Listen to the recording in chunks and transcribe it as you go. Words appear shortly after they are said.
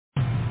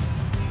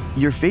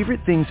Your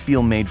favorite things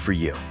feel made for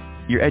you.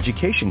 Your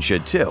education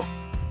should too.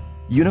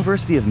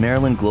 University of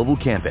Maryland Global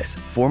Campus,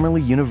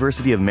 formerly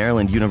University of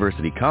Maryland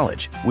University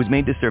College, was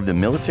made to serve the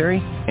military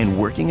and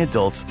working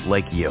adults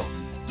like you.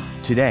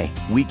 Today,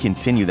 we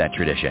continue that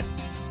tradition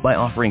by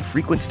offering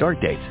frequent start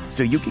dates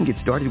so you can get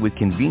started with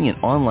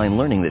convenient online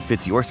learning that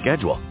fits your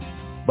schedule,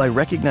 by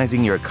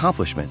recognizing your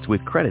accomplishments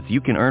with credits you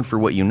can earn for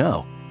what you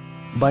know,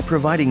 by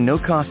providing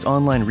no-cost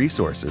online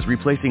resources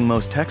replacing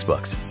most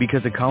textbooks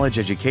because a college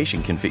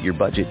education can fit your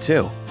budget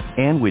too,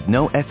 and with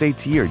no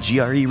SAT or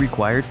GRE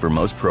required for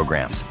most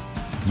programs.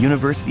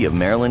 University of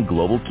Maryland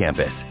Global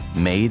Campus,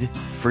 made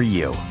for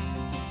you.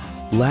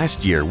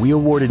 Last year, we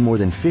awarded more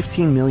than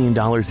 $15 million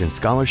in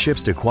scholarships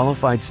to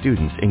qualified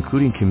students,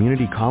 including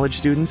community college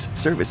students,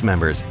 service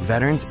members,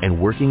 veterans,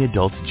 and working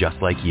adults just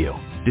like you.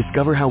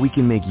 Discover how we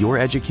can make your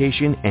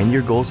education and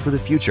your goals for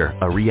the future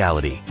a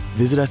reality.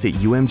 Visit us at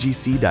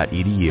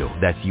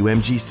umgc.edu. That's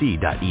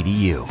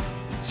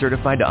umgc.edu.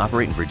 Certified to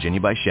operate in Virginia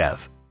by Chev.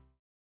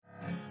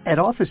 At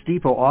Office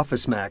Depot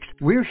Office Max,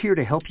 we're here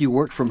to help you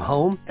work from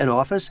home, an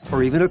office,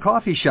 or even a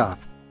coffee shop.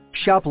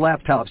 Shop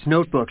laptops,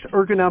 notebooks,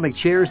 ergonomic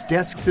chairs,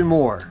 desks, and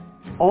more.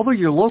 Although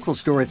your local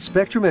store at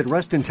Spectrum at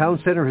Reston Town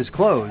Center has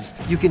closed,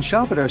 you can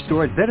shop at our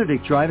store at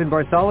Benedict Drive and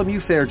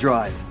Bartholomew Fair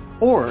Drive.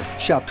 Or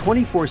shop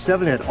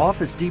 24/7 at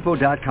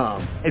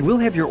OfficeDepot.com, and we'll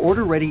have your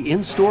order ready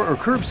in-store or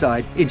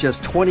curbside in just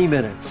 20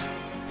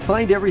 minutes.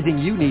 Find everything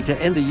you need to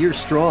end the year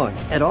strong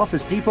at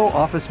Office Depot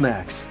Office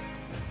Max.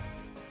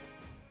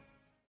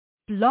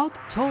 Blog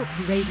Talk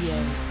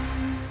Radio.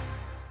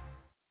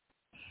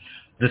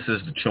 This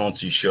is the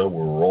Chauncey Show,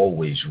 where we're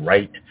always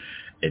right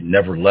and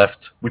never left.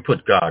 We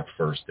put God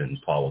first and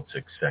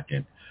politics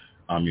second.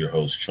 I'm your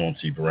host,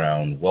 Chauncey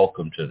Brown.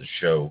 Welcome to the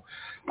show.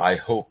 I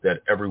hope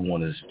that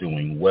everyone is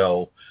doing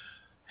well,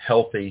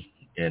 healthy,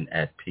 and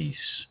at peace.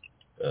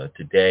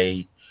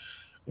 Today,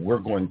 we're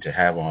going to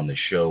have on the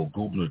show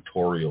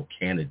gubernatorial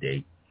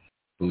candidate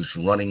who's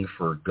running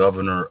for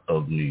governor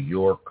of New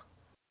York.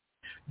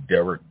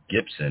 Derrick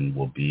Gibson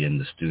will be in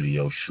the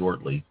studio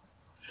shortly.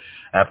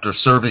 After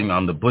serving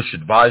on the Bush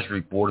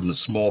Advisory Board in the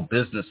small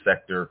business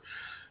sector,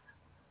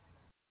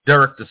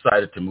 Derrick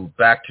decided to move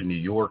back to New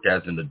York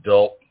as an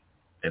adult,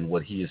 and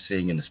what he is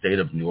seeing in the state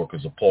of New York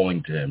is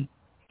appalling to him.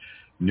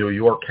 New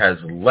York has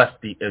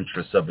left the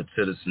interests of its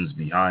citizens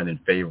behind in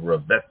favor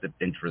of vested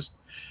interest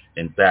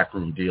in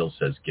backroom deals,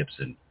 says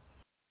Gibson.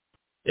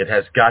 It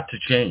has got to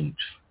change.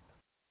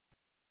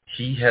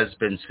 He has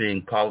been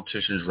seeing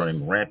politicians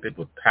running rampant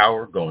with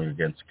power, going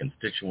against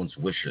constituents'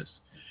 wishes,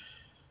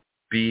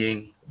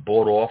 being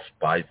bought off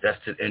by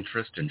vested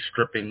interest and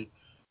stripping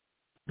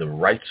the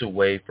rights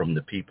away from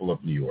the people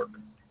of New York.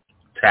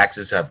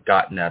 Taxes have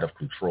gotten out of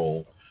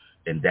control,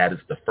 and that is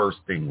the first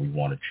thing we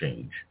want to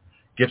change.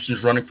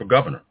 Gibson's running for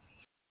governor.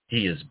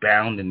 He is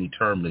bound and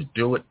determined to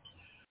do it.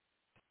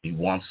 He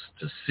wants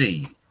to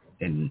see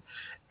an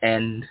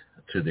end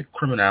to the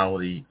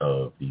criminality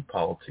of the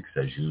politics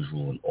as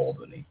usual in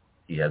Albany.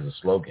 He has a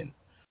slogan,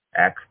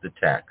 axe the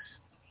tax,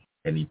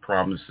 and he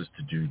promises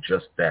to do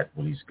just that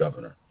when he's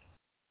governor.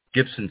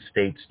 Gibson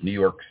states New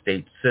York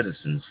State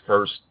citizens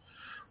first,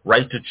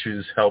 right to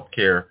choose health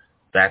care,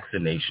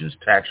 vaccinations,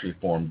 tax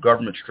reform,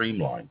 government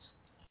streamlines,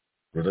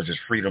 religious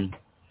freedom,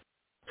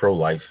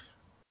 pro-life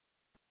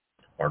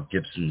are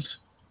Gibson's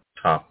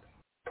top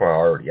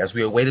priority. As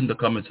we await him to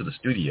come into the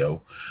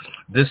studio,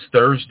 this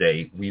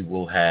Thursday we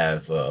will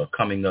have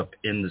coming up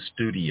in the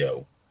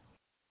studio,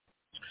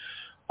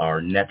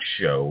 our next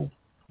show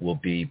will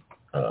be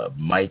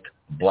Mike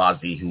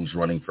Blasey, who's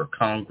running for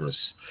Congress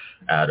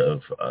out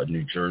of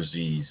New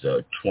Jersey's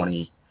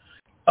 4th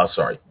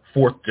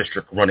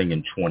District, running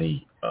in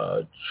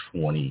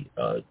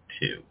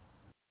 2022.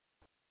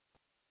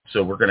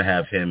 So we're going to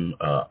have him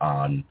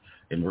on,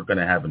 and we're going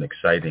to have an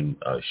exciting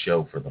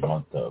show for the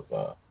month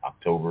of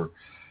October.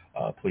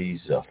 Please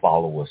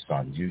follow us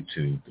on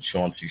YouTube, the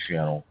Chauncey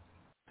channel,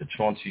 the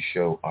Chauncey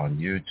Show on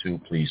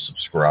YouTube. Please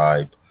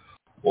subscribe.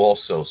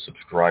 Also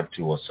subscribe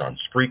to us on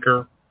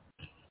Spreaker.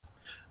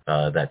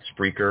 That's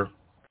Spreaker,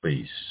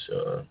 please.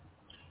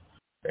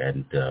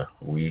 And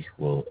we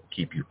will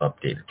keep you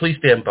updated. Please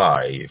stand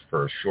by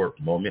for a short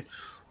moment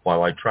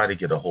while I try to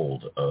get a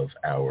hold of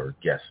our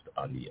guest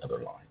on the other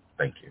line.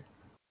 Thank you.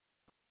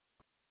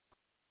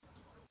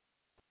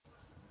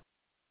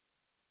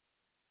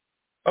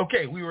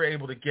 Okay, we were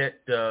able to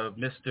get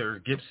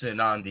Mr. Gibson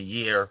on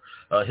the air.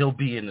 He'll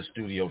be in the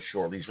studio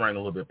shortly. He's running a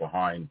little bit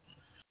behind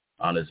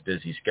on his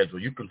busy schedule.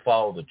 You can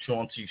follow the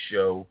Chauncey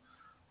Show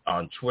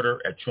on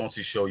Twitter at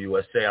Chauncey Show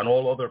USA. On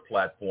all other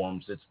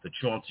platforms, it's the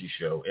Chauncey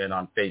Show, and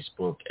on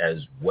Facebook as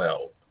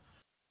well.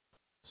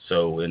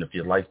 So, and if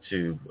you'd like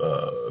to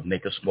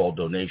make a small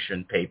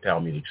donation,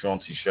 PayPal me the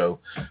Chauncey Show.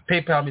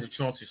 PayPal me the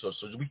Chauncey Show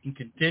so that we can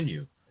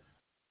continue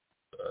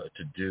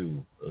to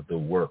do the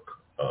work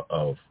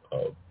of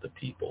the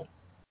people.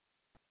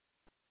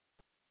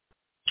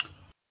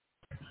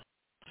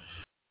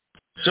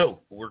 So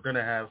we're going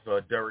to have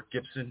Derrick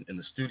Gibson in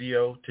the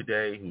studio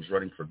today, who's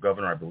running for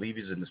governor. I believe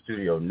he's in the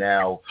studio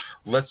now.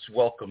 Let's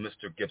welcome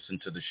Mr. Gibson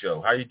to the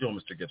show. How are you doing,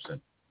 Mr. Gibson?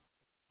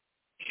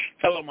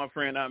 Hello, my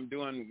friend. I'm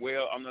doing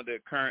well under the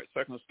current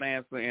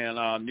circumstances in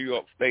New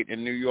York State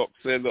and New York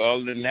City.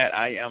 Other than that,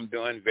 I am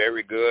doing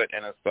very good,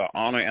 and it's an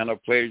honor and a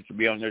pleasure to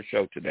be on your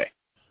show today.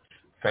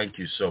 Thank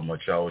you so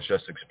much. I was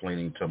just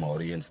explaining to my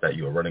audience that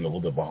you are running a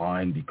little bit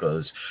behind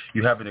because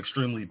you have an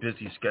extremely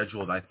busy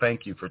schedule, and I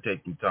thank you for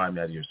taking time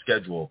out of your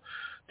schedule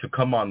to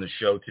come on the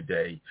show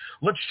today.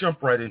 Let's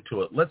jump right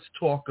into it. Let's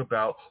talk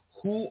about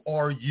who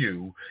are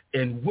you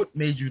and what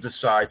made you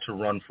decide to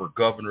run for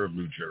governor of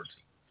New Jersey?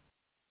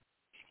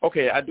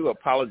 Okay, I do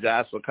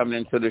apologize for coming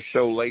into the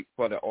show late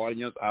for the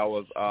audience. I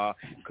was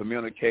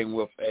communicating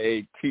with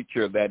a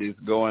teacher that is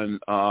going,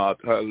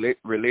 her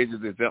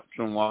religious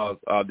exemption was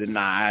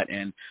denied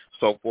and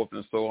so forth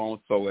and so on.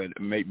 So it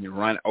made me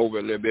run over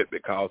a little bit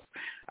because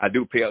I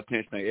do pay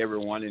attention to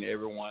everyone and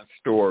everyone's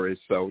stories.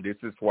 So this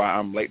is why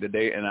I'm late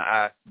today, and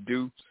I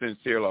do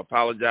sincerely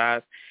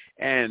apologize.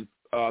 And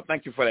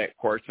thank you for that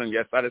question.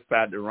 Yes, I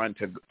decided to run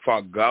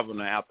for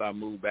governor after I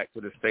moved back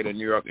to the state of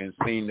New York and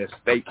seen the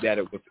state that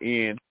it was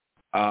in,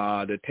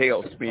 the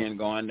tailspin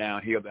going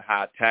downhill, the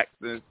high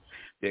taxes,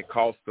 the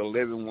cost of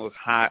living was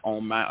high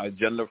on my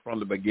agenda from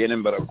the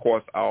beginning, but of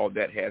course all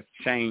that has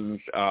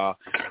changed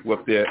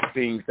with the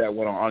things that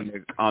went on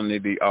under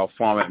the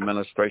former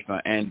administration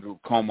of Andrew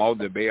Cuomo,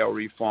 the bail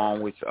reform,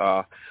 which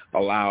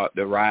allowed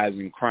the rise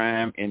in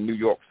crime in New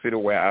York City,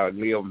 where I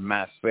live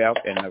myself,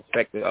 and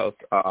affected us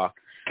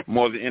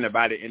more than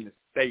anybody in the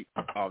state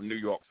of New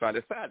York. So I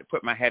decided to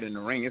put my hat in the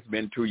ring. It's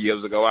been 2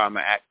 years ago. I'm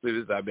an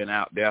activist. I've been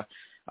out there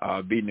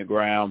beating the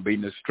ground,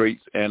 beating the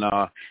streets, and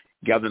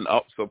gathering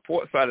up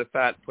support. So I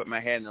decided to put my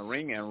hat in the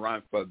ring and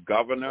run for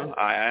governor.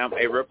 I am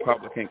a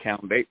Republican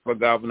candidate for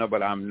governor,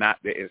 but I'm not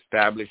the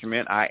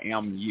establishment. I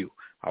am you.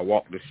 I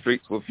walk the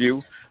streets with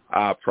you.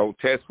 I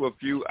protest with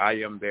you. I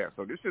am there.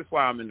 So this is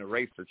why I'm in the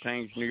race to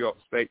change New York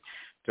State,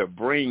 to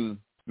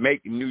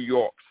make New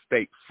York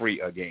State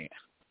free again.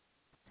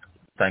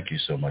 Thank you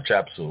so much.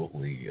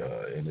 Absolutely.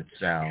 And it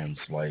sounds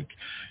like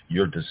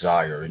your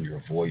desire and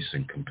your voice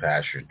and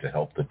compassion to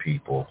help the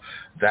people,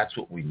 that's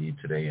what we need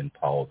today in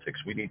politics.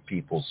 We need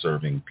people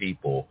serving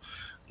people,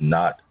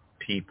 not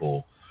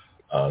people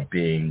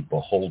being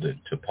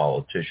beholden to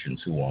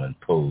politicians who want to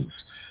impose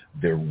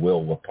their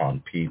will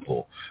upon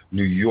people.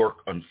 New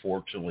York,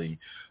 unfortunately,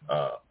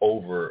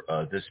 over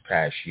this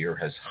past year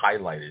has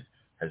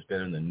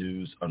been in the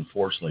news,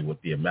 unfortunately,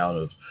 with the amount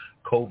of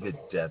COVID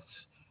deaths,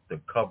 the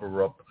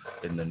cover-up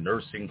in the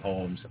nursing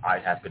homes. I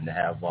happen to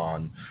have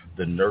on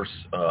the nurse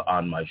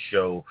on my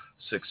show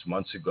 6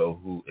 months ago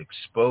who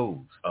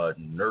exposed a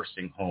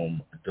nursing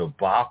home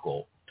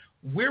debacle.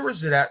 Where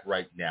is it at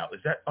right now?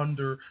 Is that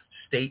under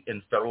state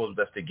and federal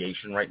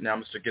investigation right now,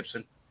 Mr.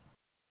 Gibson?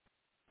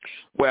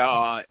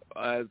 Well,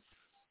 as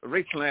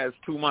recently as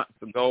 2 months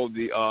ago,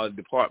 the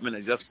Department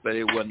of Justice said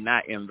it would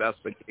not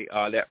investigate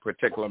that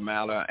particular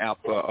matter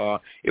after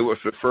it was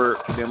referred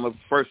to them. It was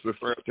first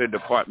referred to the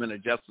Department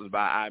of Justice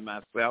by I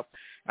myself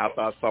after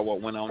I saw what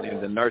went on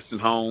in the nursing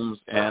homes,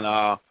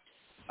 and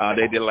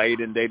they delayed,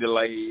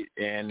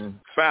 and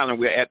finally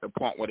we're at the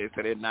point where they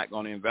said they're not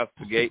going to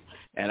investigate.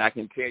 And I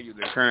can tell you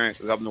the current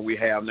governor we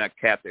have now,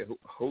 Kathy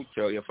Hochul,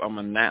 if I'm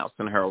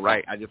announcing her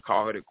right, I just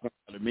call her the queen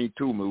of the Me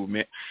Too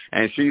movement,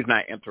 and she's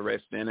not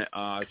interested in it.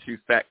 She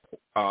sat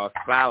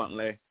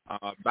silently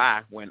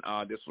by when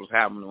this was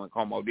happening, when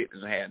Cuomo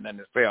didn't have nothing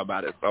to say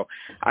about it. So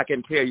I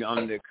can tell you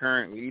under the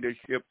current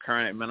leadership,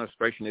 current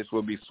administration, this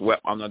will be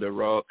swept under the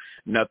rug.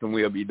 Nothing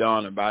will be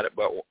done about it.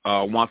 But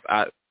once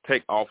I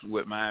take off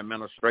with my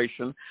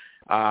administration,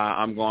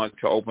 I'm going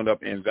to open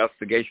up an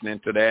investigation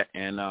into that,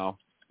 and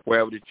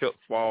wherever the chips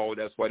fall,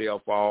 that's where they'll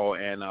fall,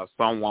 and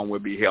someone will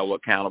be held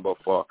accountable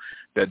for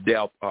the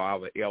death of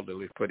our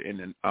elderly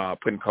putting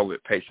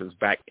COVID patients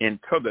back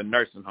into the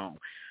nursing home.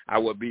 I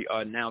will be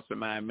announcing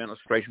my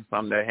administration,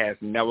 something that has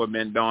never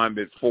been done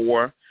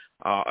before,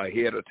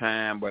 ahead of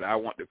time, but I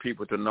want the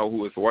people to know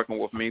who is working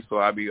with me, so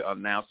I'll be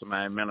announcing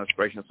my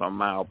administration, some of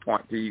my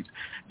appointees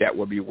that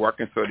will be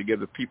working, so to give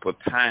the people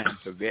time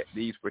to vet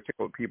these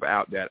particular people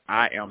out that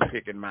I am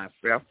picking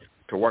myself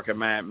to work in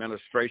my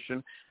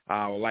administration.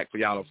 I would like for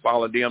y'all to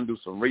follow them, do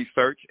some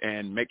research,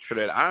 and make sure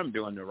that I'm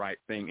doing the right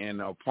thing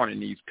in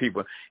appointing these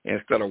people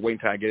instead of waiting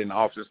until I get in the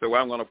office. So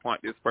I'm going to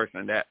appoint this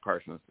person and that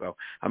person. So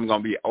I'm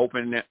going to be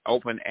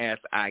open as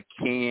I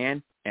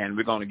can, and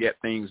we're going to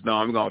get things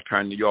done. We're going to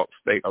turn New York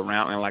State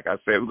around, and like I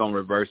said, we're going to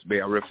reverse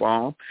bail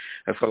reform.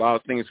 That's a lot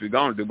of things we're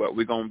going to do, but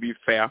we're going to be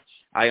fair.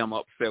 I am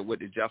upset with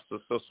the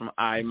justice system.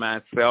 I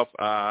myself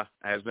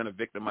has been a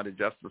victim of the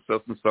justice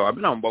system, so I've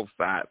been on both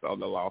sides of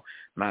the law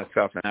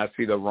myself, and I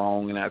see the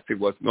wrong and I see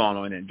what's going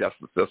on in the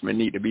justice system. It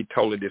needs to be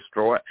totally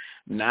destroyed,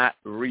 not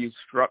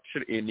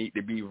restructured. It needs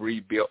to be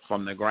rebuilt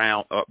from the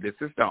ground up. This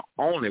is the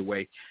only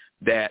way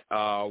that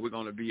we're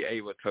going to be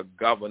able to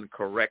govern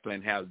correctly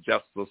and have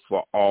justice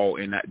for all,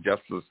 and not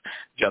justice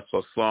just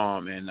for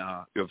some. And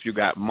if you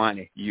got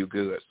money, you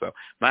good. So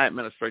my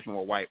administration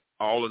will wipe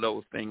all of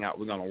those things out.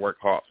 We're going to work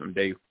hard from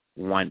day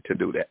one to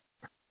do that.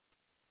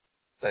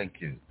 Thank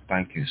you.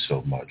 Thank you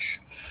so much.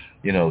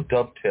 You know,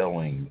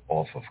 dovetailing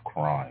off of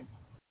crime,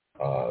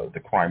 the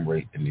crime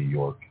rate in New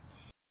York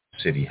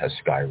City has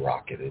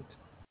skyrocketed.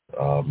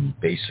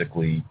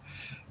 Basically,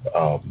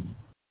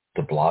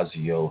 de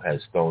Blasio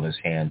has thrown his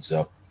hands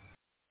up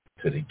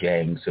to the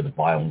gangs, to the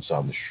violence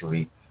on the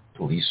street.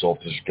 Police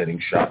officers getting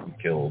shot and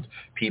killed.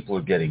 People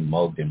are getting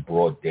mugged in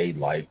broad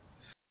daylight.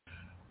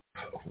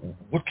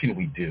 What can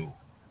we do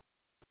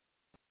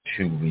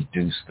to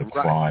reduce the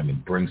crime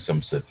and bring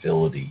some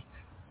civility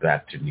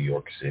back to New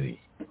York City?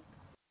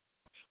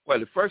 Well,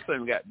 the first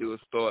thing we got to do is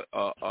start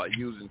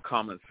using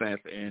common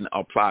sense and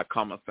apply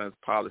common sense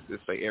policies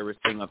for every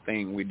single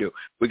thing we do.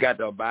 We got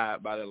to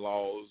abide by the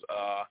laws.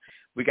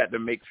 We got to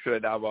make sure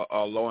that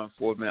our law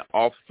enforcement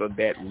officer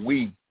that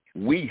we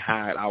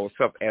hired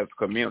ourselves as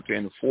a community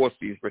and enforce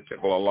these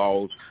particular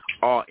laws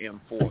are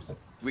enforced.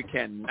 We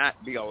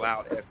cannot be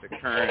allowed, as the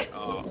current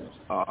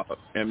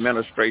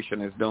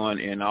administration is doing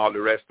and all the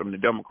rest of the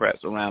Democrats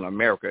around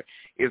America,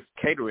 is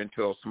catering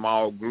to a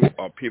small group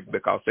of people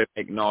because they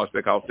make noise,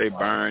 because they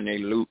burn, they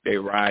loot, they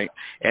riot,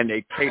 and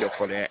they cater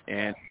for that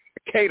and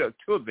cater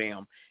to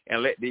them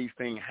and let these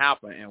things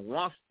happen. And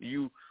once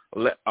you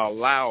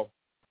allow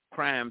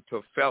crime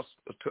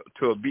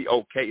to be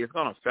okay, it's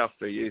going to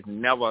fester. It's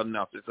never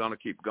enough. It's going to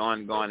keep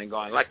going.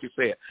 Like you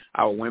said,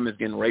 our women's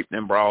getting raped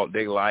in broad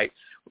daylight,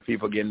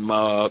 people getting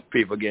mugged,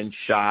 people getting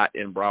shot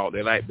in broad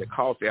daylight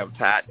because they have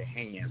tied the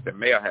hands. The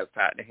mayor has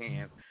tied the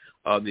hands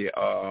of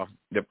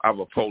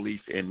our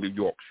police in New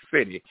York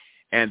City,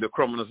 and the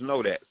criminals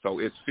know that. So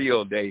it's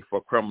field day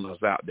for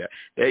criminals out there.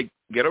 They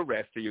get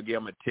arrested, you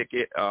give them a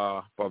ticket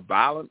for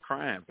violent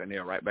crimes, and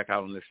they're right back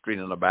out on the street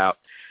in about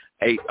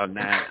 8 or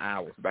 9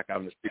 hours back out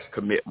on the street to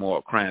commit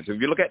more crimes. If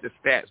you look at the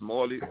stats,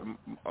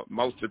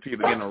 most of the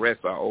people getting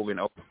arrested are over and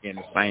over again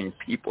the same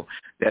people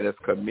that is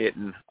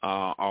committing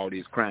all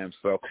these crimes.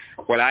 So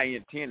what I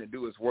intend to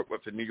do is work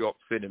with the New York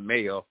City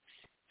mayor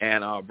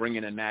and bring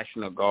in the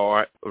National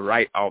Guard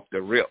right off the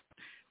rip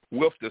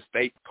with the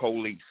state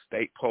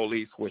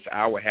police, which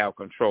I will have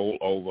control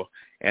over,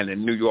 and the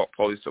New York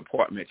Police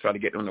Department, try to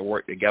get them to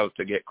work together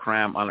to get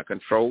crime under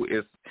control.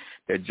 It's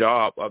the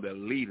job of the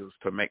leaders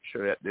to make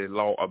sure that the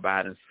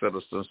law-abiding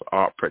citizens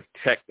are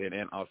protected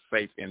and are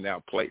safe in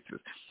their places.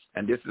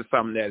 And this is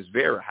something that's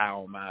very high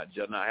on my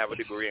agenda. I have a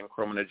degree in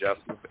criminal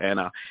justice, and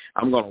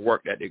I'm going to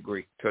work that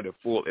degree to the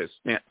full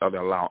extent of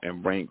the law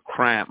and bring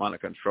crime under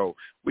control.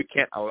 We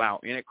can't allow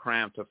any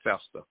crime to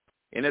fester.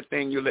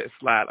 Anything you let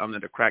slide under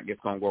the crack,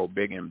 it's going to grow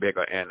bigger and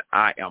bigger, and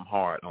I am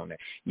hard on that.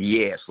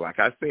 Yes, like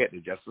I said,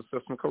 the justice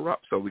system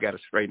corrupt, so we got to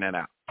straighten that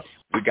out.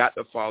 We got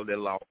to follow the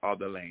law of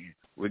the land.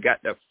 We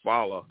got to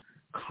follow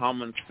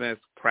common sense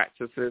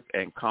practices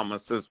and common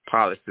sense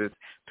policies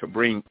to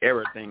bring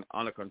everything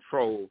under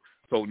control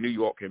so New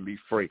York can be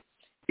free.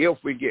 If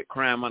we get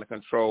crime under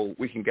control,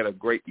 we can get a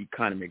great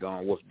economy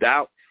going.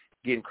 Without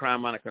getting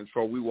crime under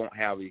control, we won't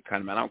have an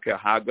economy. I don't care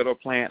how good a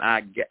plan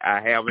I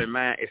have in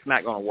mind, it's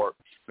not going to work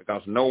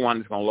because no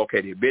one is going to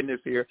locate their business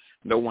here.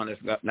 No one is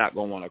not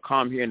going to want to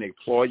come here, and the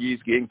employees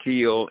getting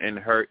killed and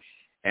hurt,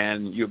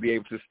 and you'll be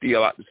able to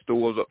steal out the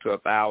stores up to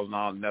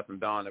 $1,000, nothing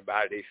done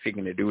about it. They're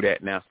seeking to do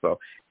that now. So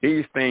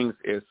these things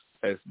is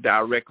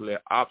directly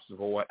opposite of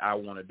what I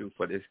want to do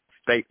for the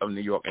state of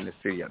New York and the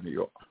city of New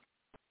York.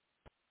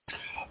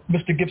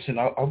 Mr. Gibson,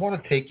 I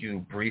want to take you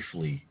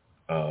briefly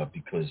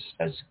because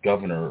as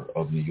governor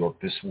of New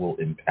York, this will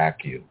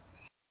impact you.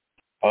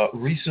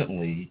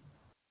 Recently,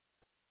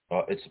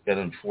 it's been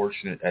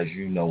unfortunate, as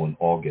you know, in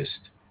August,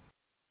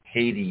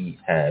 Haiti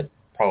had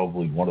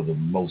probably one of the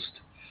most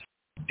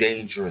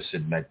dangerous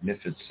and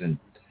magnificent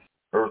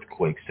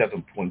earthquakes,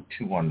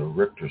 7.2 on the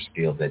Richter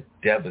scale, that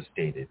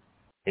devastated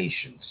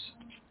Haitians.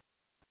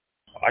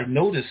 I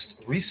noticed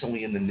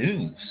recently in the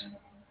news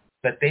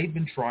that they've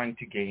been trying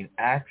to gain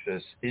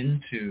access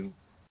into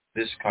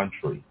this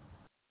country.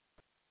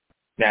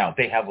 Now,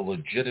 they have a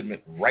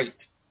legitimate right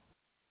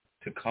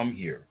to come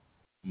here.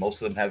 Most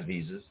of them have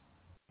visas.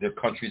 Their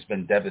country's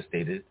been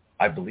devastated.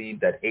 I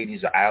believe that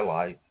Haiti's an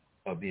ally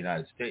of the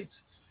United States.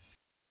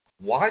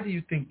 Why do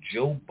you think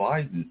Joe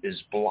Biden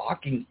is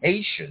blocking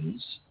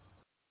Haitians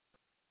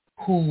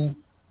who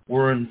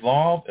were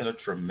involved in a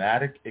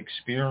traumatic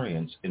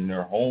experience in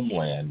their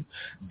homeland,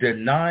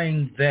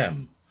 denying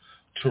them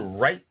to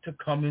right to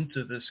come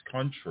into this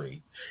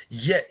country,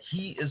 yet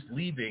he is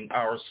leaving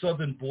our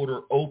southern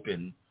border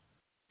open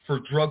for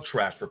drug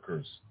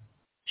traffickers,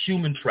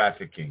 human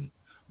trafficking,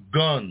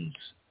 guns,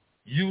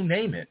 you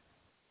name it?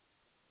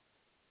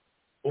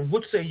 Well,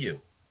 what say you?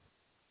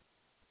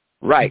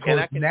 Right, because and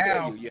I can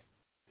now, tell you,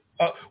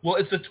 well,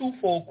 it's a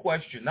twofold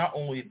question. Not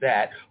only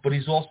that, but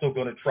he's also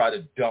going to try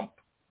to dump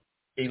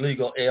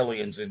illegal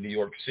aliens in New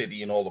York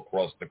City and all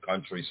across the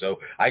country. So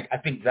I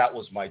think that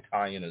was my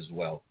tie-in as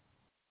well.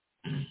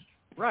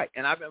 Right,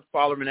 and I've been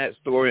following that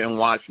story and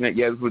watching it.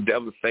 Yes, it was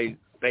devastating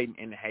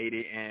in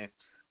Haiti, and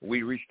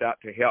we reached out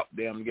to help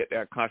them get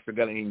their country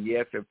together. And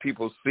yes, if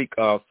people seek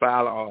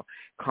asylum or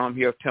come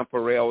here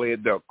temporarily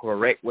the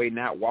correct way,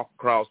 not walk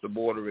across the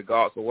border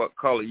regardless of what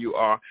color you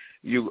are,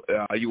 you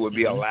will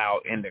be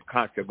allowed in the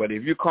country. But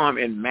if you come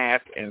in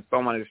mass and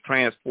someone is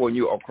transporting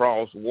you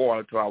across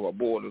water to our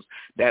borders,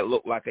 that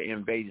look like an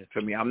invasion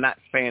to me. I'm not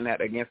saying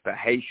that against the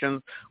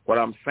Haitians. What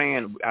I'm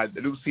saying, I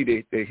do see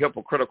the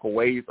hypocritical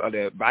ways of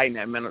the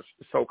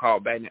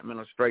so-called Biden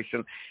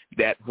administration,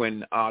 that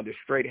when the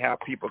straight hair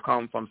people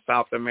come from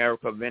South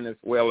America,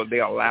 Venezuela,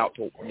 they're allowed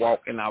to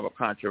walk in our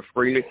country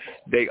freely.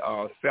 They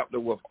are accepted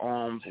with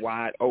arms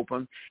wide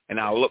open. And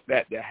I looked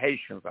at the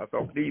Haitians. I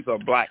thought, these are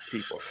black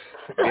people,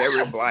 very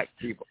black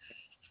people.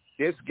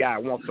 This guy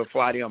wants to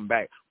fly them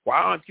back. Why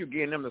aren't you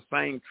giving them the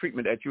same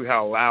treatment that you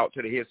have allowed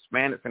to the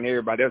Hispanics and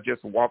everybody else?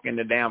 Just walk in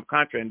the damn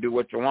country and do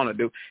what you want to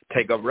do,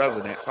 take up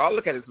residence. So I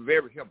look at it as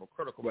very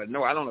hypocritical. But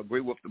no, I don't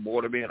agree with the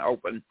border being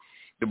open.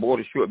 The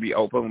border should be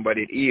open, but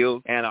it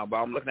is. And but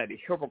I'm looking at the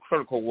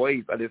hypocritical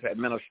ways of this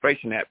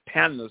administration that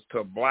panders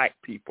to black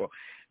people.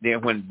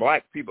 Then when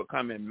black people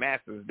come in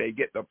masses, they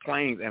get the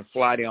planes and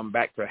fly them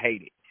back to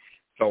Haiti.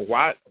 So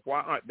why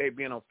aren't they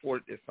being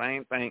afforded the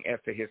same thing as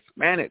the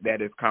Hispanic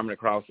that is coming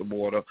across the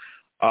border,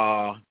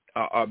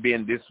 are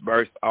being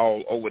dispersed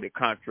all over the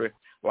country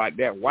like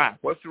that? Why?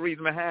 What's the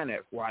reason behind that?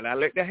 Why not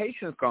let the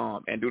Haitians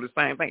come and do the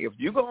same thing? If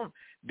you're going to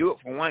do it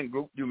for one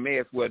group, you may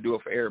as well do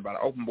it for everybody.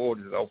 Open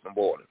borders is open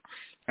borders.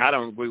 I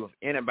don't agree with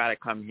anybody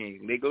coming here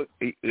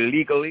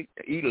illegally.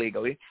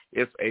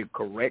 It's a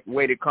correct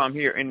way to come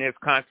here in this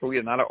country.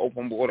 We're not an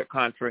open border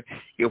country.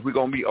 If we're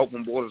going to be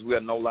open borders, we are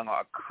no longer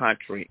a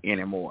country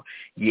anymore.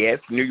 Yes,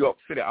 New York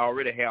City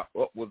already had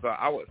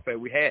I would say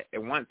we had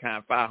at one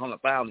time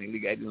 500,000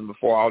 illegal aliens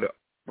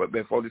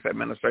before this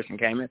administration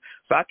came in.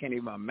 So I can't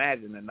even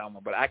imagine the number.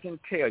 But I can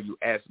tell you,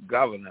 as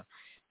governor,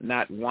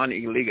 not one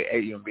illegal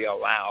alien be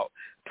allowed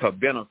to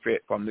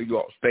benefit from New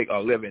York State or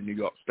live in New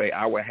York State.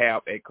 I will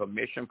have a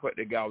commission put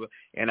together,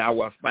 and I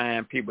will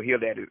find people here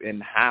that is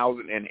in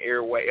housing and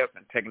everywhere else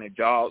and taking the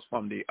jobs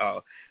from the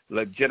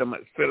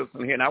legitimate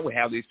citizens here, and I will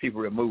have these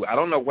people removed. I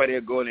don't know where they're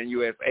going in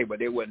USA, but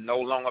they will no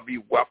longer be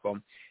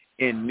welcome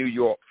in New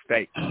York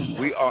State.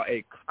 We are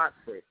a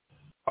country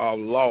of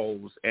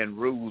laws and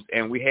rules,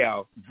 and we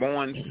have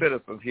born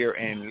citizens here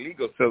and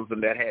legal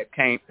citizens that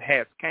came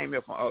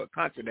here from other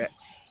countries that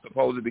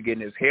supposed to be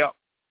getting his help,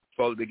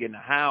 supposed to be getting the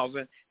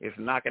housing. It's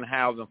knocking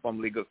housing from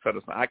legal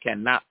citizens. I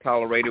cannot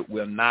tolerate it,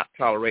 will not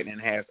tolerate it,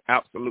 and has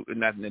absolutely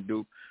nothing to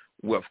do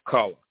with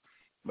color.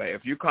 But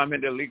if you come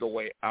in the legal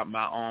way,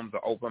 my arms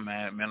are open,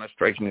 my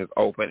administration is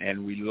open,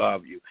 and we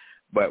love you.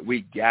 But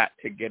we got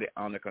to get it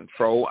under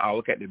control. I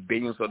look at the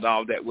billions of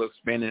dollars that we're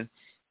spending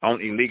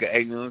on illegal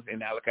aliens,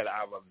 and I look at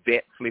our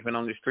vets sleeping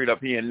on the street up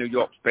here in New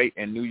York State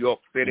and New York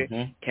City,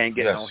 can't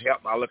get no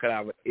help. I look at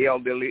our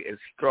elderly is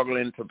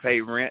struggling to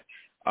pay rent.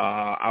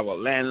 Our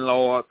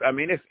landlords. I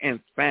mean, it's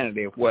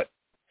insanity of what,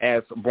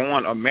 as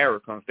born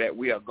Americans, that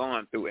we are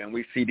going through, and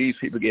we see these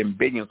people getting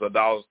billions of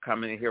dollars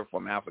coming in here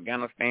from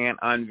Afghanistan,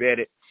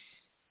 unvetted.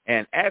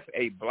 And as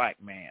a black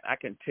man, I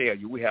can tell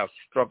you we have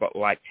struggled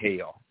like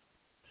hell.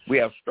 We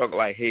have struggled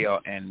like hell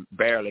and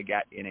barely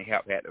got any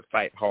help, had to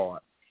fight hard.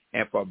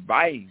 And for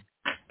Biden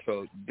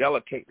to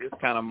delegate this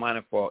kind of money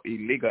for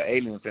illegal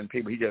aliens and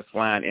people he just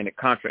flying in the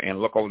country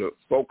and look over the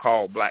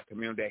so-called black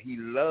community that he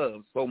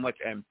loves so much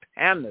and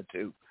pander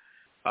to,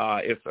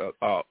 it's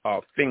a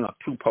thing of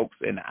two pokes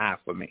in the eye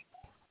for me.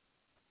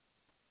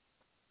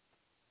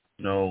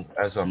 You know,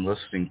 as I'm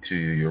listening to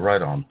you, you're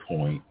right on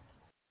point.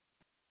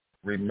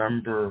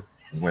 Remember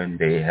when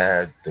they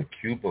had the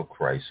Cuba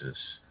crisis,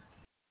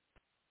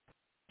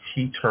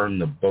 he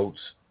turned the boats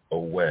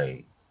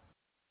away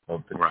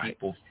of the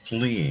people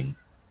fleeing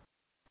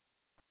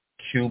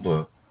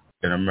Cuba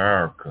in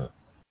America.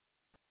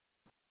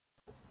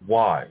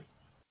 Why?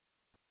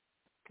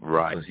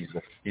 Right.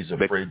 Because he's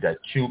afraid that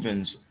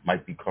Cubans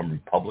might become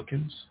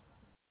Republicans?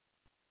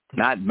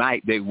 Not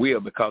might, they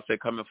will, because they're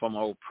coming from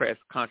an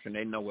oppressed country and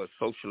they know what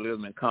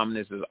socialism and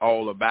communism is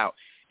all about.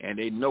 And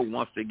they know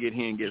once they get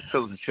here and get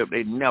citizenship,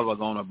 they're never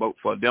going to vote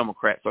for a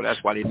Democrat. So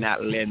that's why they're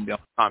not letting them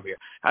come here.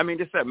 I mean,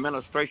 this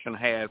administration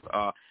has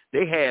a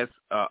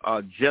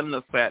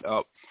agenda set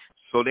up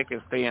so they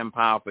can stay in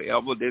power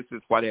forever. This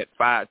is why that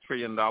 $5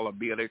 trillion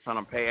bill they're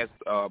trying to pass,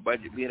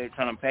 budget bill they're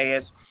trying to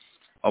pass,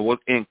 will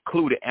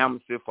include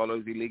amnesty for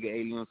those illegal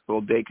aliens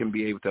so they can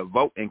be able to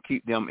vote and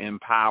keep them in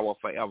power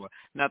forever.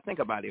 Now, think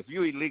about it. If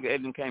you illegal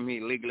alien came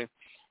here illegally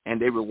and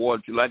they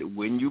reward you like that,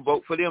 wouldn't you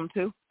vote for them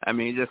too? I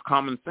mean, it's just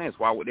common sense.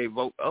 Why would they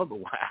vote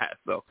otherwise?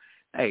 So,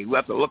 hey, we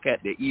have to look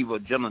at the evil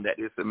agenda that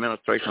this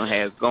administration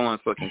has going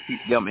so it can keep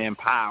them in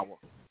power.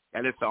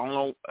 And it's the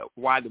only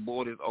why the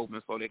border is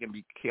open, so they can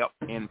be kept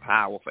in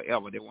power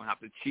forever. They won't have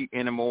to cheat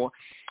anymore.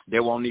 They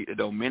won't need the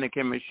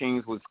Dominican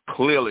machines, which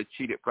clearly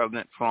cheated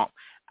President Trump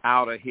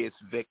out of his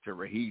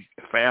victory. He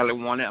fairly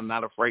won it. I'm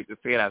not afraid to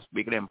say it. I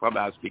speak it in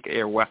public. I speak it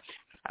everywhere.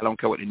 I don't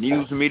care what the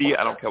news media,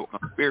 I don't care what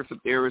conspiracy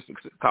theorists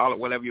call it,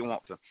 whatever you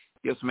want to.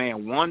 This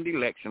man won the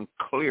election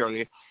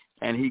clearly,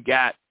 and he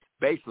got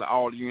basically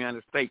all the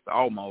United States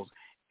almost,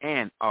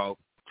 and a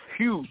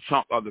huge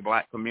chunk of the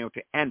black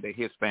community and the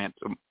Hispanic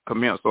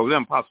community. So it's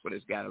impossible for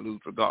this guy to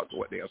lose regard to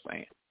what they're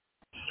saying.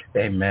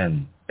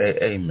 Amen.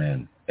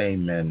 Amen.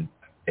 Amen.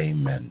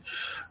 Amen.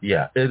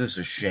 Yeah, it is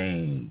a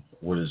shame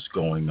what is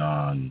going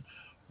on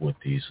with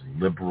these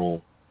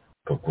liberal,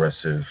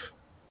 progressive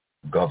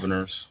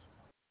governors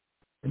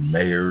and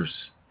mayors.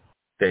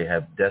 They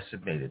have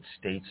decimated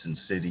states and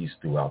cities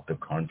throughout the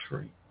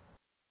country.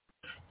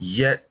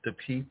 Yet the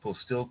people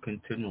still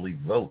continually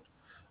vote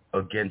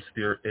against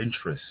their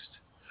interest.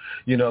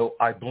 You know,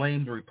 I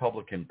blame the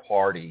Republican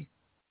Party,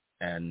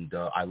 and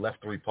I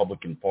left the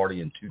Republican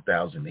Party in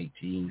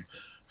 2018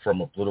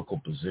 from a political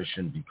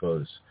position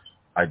because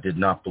I did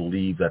not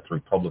believe that the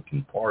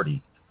Republican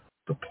Party,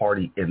 the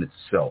party in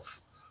itself,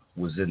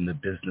 was in the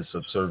business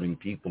of serving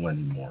people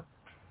anymore.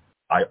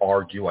 I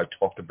argue, I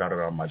talked about it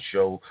on my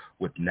show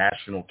with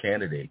national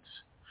candidates.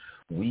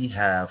 We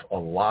have a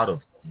lot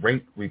of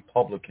great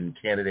Republican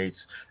candidates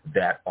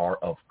that are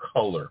of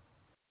color.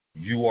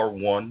 You are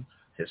one,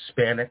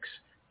 Hispanics,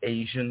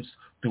 Asians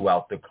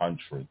throughout the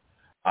country.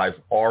 I've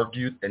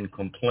argued and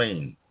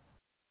complained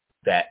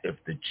that if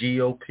the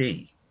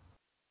GOP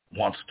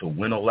wants to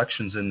win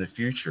elections in the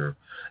future,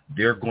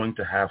 they're going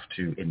to have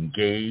to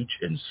engage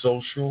in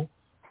social,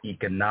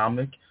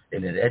 economic,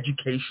 and an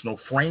educational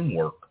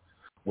framework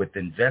with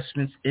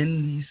investments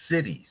in these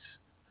cities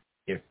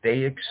if they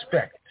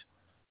expect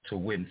to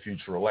win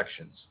future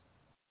elections.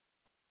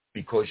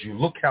 Because you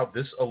look how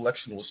this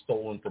election was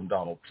stolen from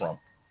Donald Trump.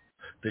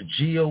 The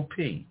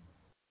GOP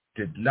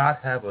did not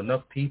have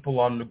enough people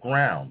on the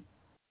ground,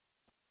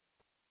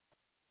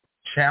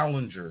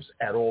 challengers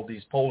at all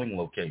these polling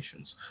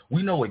locations.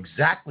 We know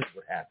exactly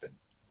what happened.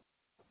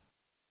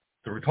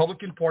 The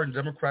Republican Party and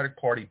Democratic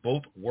Party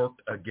both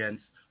worked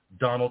against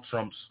Donald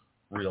Trump's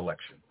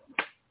reelection.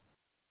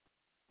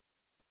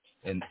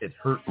 And it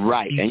hurt.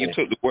 Right, people. and you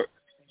took the word.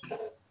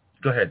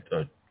 Go ahead,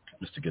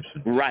 Mr.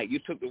 Gibson. Right, you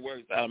took the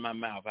words out of my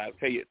mouth. I'll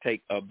tell you,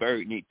 take a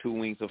bird need two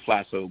wings to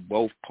fly. So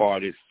both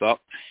parties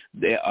suck.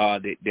 The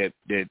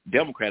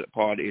Democratic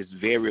Party is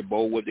very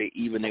bold with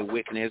even their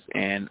witness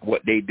and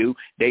what they do.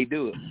 They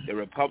do it. The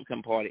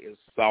Republican Party is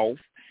soft.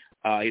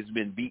 It's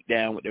been beat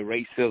down with the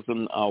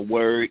racism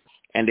word,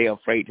 and they're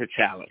afraid to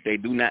challenge. They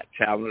do not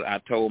challenge. I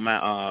told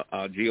my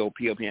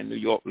GOP up here in New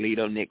York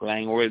leader, Nick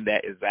Langworth,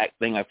 that exact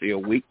thing. I feel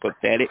weak,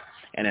 pathetic,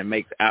 and it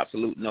makes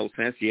absolute no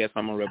sense. Yes,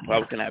 I'm a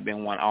Republican. I've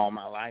been one all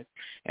my life,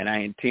 and I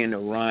intend to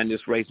run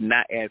this race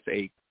not as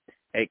a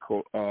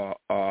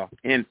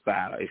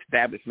insider,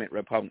 establishment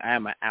Republican. I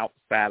am an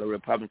outsider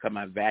Republican because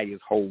my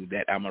values hold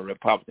that I'm a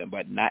Republican,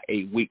 but not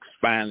a weak,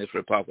 spineless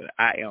Republican.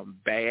 I am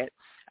bad.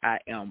 I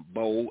am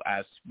bold.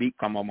 I speak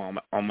from on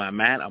my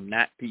mind. I'm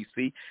not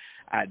PC.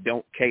 I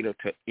don't cater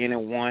to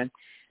anyone.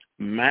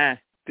 My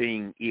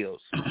thing is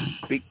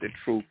speak the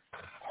truth,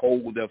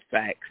 hold the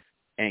facts,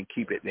 and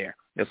keep it there.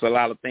 There's a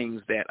lot of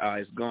things that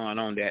is going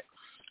on that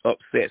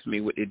upsets me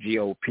with the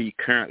GOP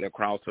currently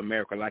across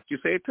America. Like you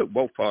said, it took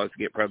both parties to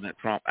get President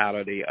Trump out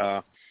of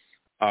the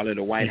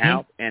White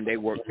House, and they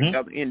worked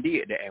together and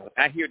did that. And when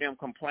I hear them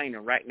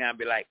complaining right now, I'd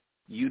be like,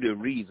 you the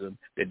reason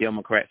the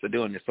Democrats are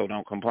doing this, so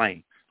don't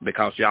complain.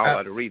 Because y'all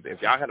are the reason.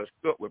 If y'all had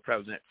stood with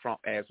President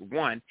Trump as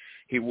one,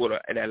 he would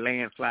have, that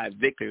landslide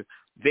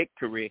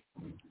victory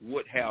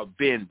would have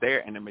been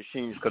there, and the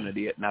machines couldn't have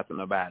did nothing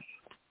about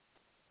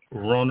it.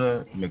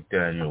 Ronna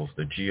McDaniels,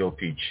 the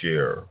GOP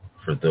chair,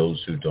 for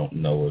those who don't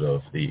know it,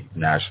 of the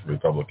National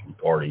Republican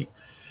Party,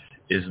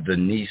 is the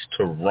niece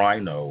to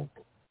Rhino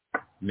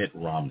Mitt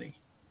Romney.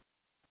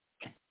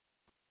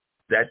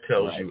 That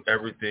tells you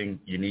everything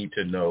you need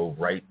to know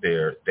right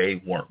there.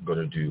 They weren't going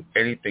to do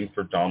anything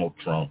for Donald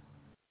Trump.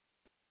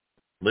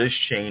 Liz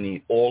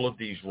Cheney, all of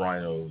these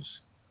rhinos,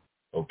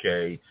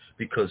 okay,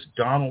 because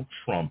Donald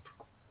Trump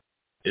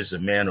is a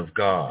man of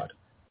God.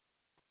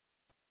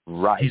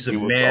 Right. He's a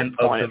man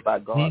of the, by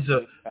God.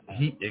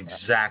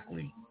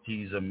 Exactly.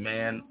 He's a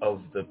man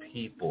of the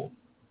people.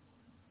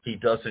 He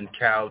doesn't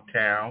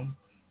kowtow.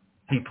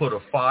 He put a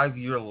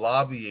 5-year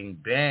lobbying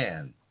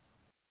ban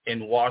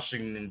in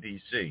Washington,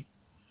 D.C.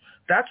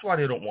 That's why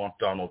they don't want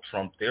Donald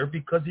Trump there,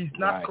 because he's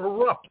not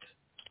corrupt.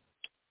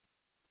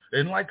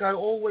 And like I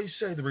always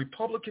say, the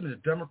Republican and the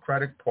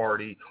Democratic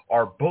Party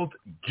are both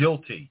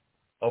guilty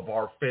of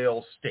our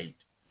failed state.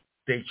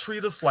 They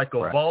treat us like a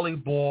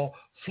volleyball,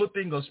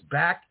 flipping us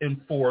back and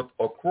forth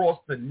across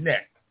the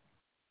net.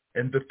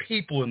 And the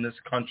people in this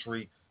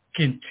country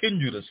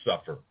continue to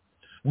suffer.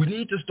 We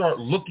need to start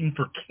looking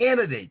for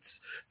candidates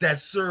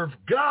that serve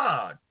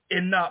God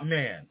and not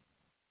man.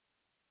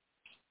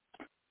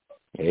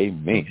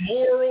 Amen.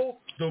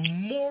 The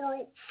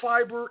moral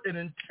fiber and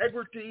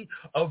integrity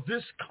of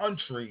this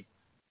country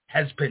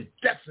has been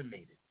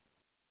decimated.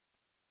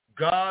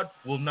 God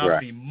will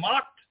not be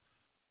mocked.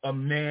 A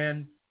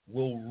man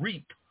will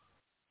reap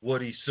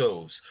what he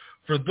sows.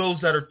 For those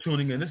that are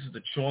tuning in, this is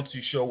the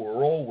Chauncey Show.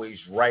 We're always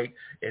right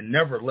and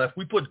never left.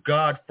 We put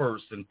God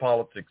first and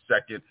politics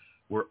second.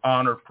 We're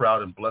honored,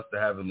 proud, and blessed to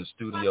have in the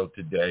studio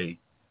today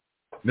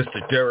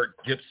Mr. Derrick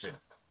Gibson,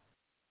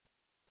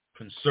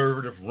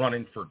 conservative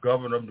running for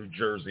governor of New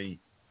Jersey,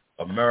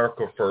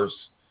 America First,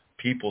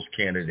 People's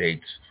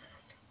Candidates,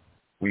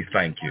 we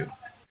thank you.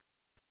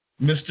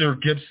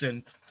 Mr.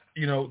 Gibson,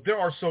 there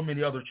are so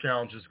many other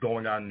challenges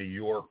going on in New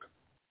York.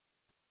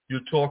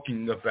 You're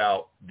talking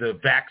about the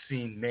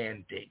vaccine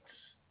mandates.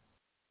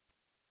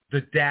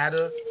 The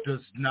data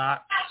does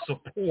not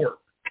support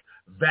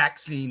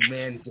vaccine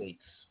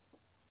mandates.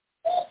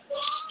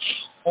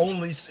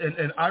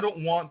 And I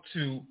don't want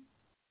to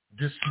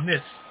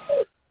dismiss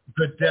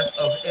the death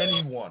of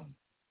anyone,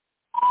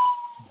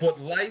 but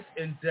life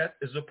and death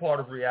is a part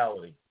of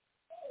reality.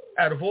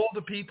 Out of all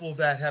the people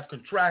that have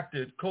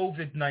contracted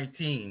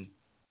COVID-19,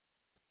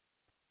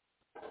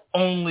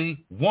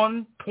 only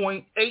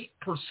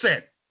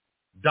 1.8%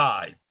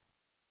 died.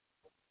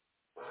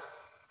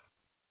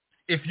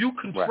 If you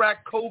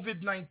contract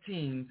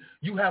COVID-19,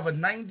 you have a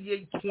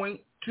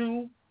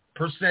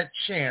 98.2%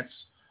 chance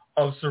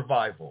of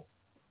survival.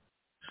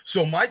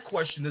 So my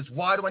question is,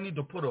 why do I need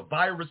to put a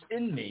virus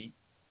in me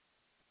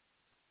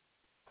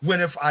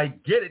when if I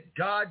get it,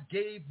 God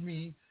gave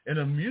me an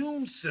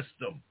immune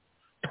system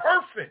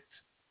perfect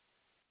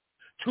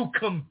to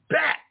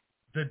combat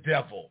the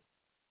devil?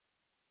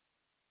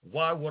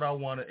 Why would I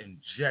want to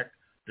inject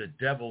the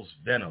devil's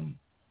venom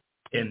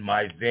in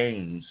my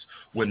veins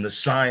when the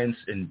science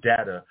and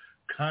data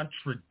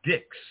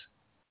contradicts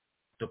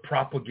the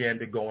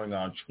propaganda going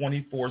on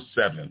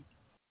 24/7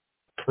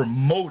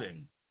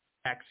 promoting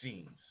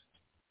vaccines?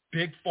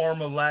 Big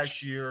Pharma last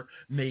year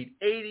made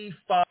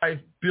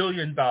 $85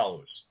 billion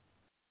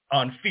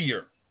on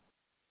fear.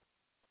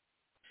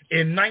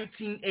 In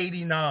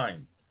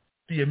 1989,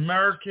 the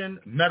American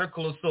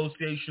Medical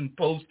Association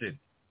posted,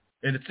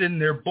 and it's in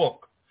their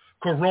book,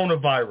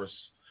 coronavirus,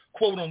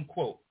 quote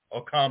unquote,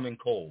 a common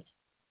cold.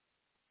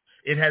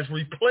 It has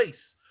replaced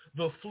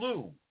the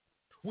flu.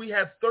 We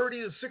have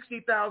 30 to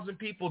 60,000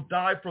 people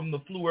die from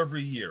the flu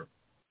every year,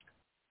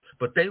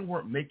 but they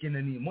weren't making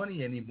any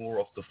money anymore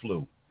off the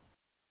flu.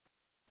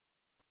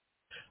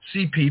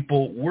 See,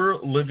 people, we're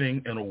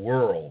living in a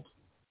world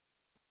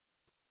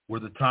where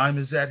the time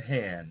is at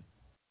hand.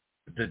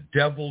 The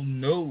devil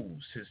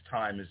knows his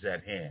time is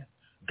at hand.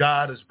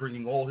 God is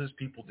bringing all his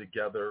people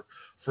together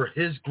for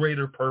his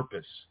greater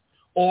purpose.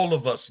 All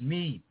of us,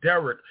 me,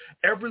 Derrick,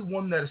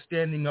 everyone that is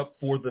standing up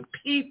for the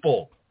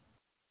people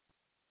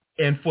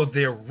and for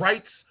their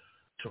rights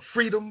to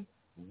freedom,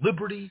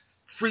 liberty,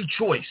 free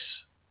choice.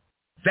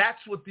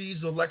 That's what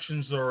these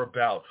elections are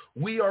about.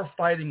 We are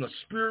fighting a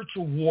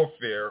spiritual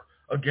warfare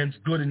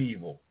against good and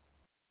evil.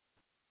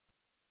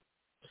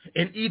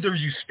 And either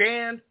you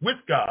stand with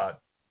God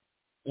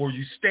or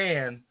you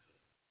stand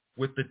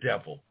with the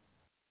devil.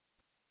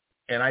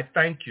 And I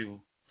thank you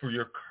for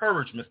your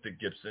courage, Mr.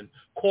 Gibson,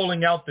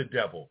 calling out the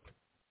devil,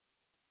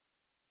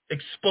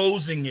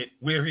 exposing it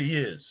where he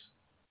is,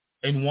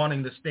 and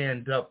wanting to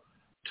stand up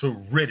to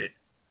rid it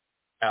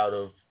out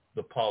of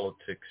the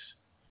politics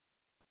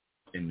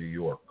in New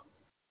York.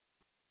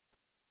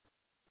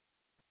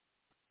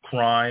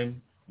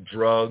 Crime,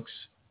 drugs,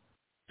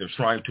 they're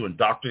trying to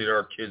indoctrinate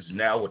our kids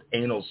now with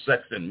anal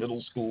sex in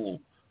middle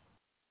school.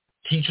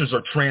 Teachers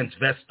are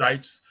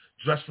transvestites,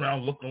 dressed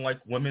around looking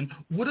like women.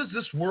 What is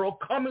this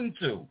world coming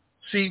to?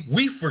 See,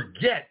 we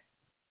forget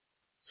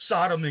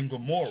Sodom and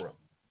Gomorrah.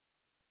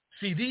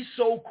 See, these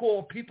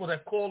so-called people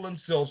that call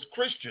themselves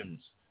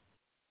Christians,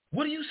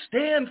 what do you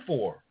stand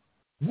for?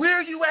 Where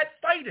are you at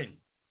fighting?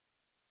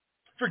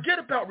 Forget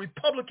about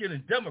Republican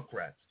and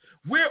Democrats.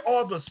 Where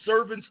are the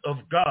servants of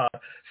God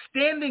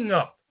standing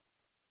up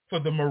for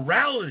the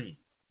morality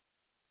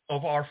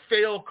of our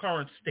failed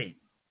current state?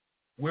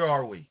 Where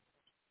are we?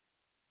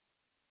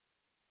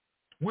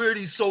 Where are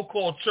these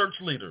so-called church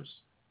leaders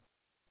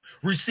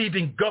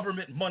receiving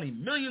government money,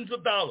 millions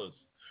of dollars?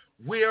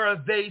 Where are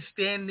they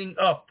standing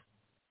up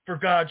for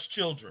God's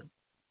children?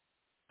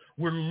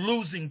 We're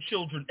losing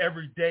children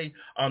every day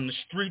on the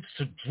streets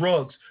to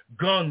drugs,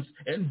 guns,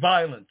 and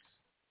violence.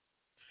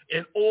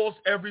 And all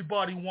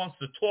everybody wants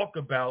to talk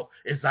about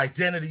is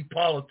identity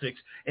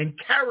politics and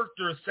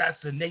character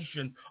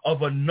assassination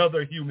of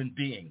another human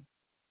being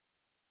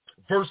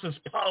versus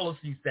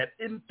policies that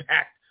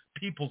impact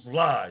people's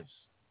lives.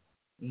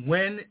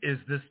 When is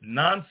this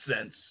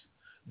nonsense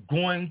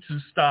going to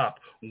stop?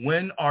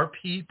 When are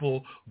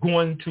people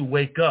going to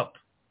wake up?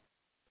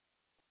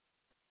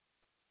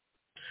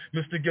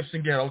 Mr.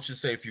 Gibson, I'll let you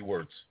say a few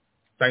words.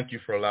 Thank you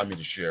for allowing me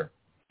to share.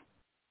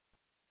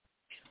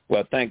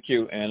 Well, thank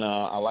you, and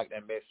I like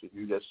that message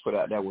you just put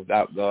out there.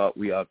 Without God,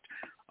 we are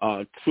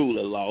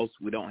truly lost.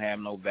 We don't have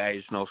no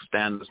values, no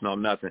standards, no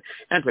nothing.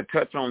 And to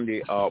touch on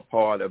the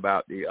part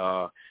about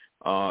the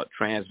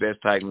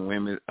transvestite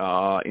women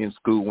in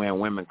school wearing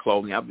women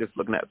clothing, I'm just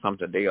looking at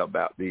something today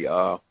about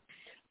the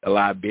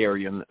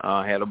librarian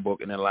had a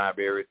book in the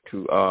library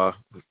to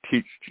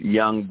teach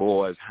young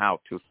boys how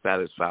to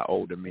satisfy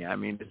older men. I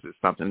mean, this is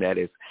something that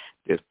is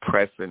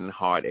pressing,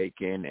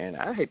 heart-aching, and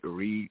I hate to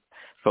read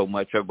so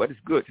much of it, but it's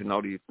good to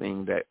know these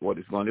things that what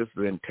is going on. This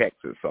is in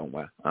Texas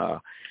somewhere.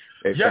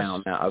 They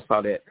found out. I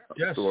saw that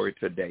story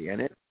today,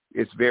 and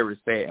It's very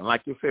sad. And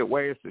like you said,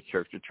 where is the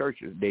church? The church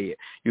is dead.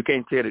 You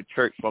can't tell the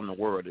church from the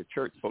world. The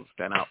church is supposed to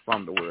stand out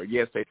from the world.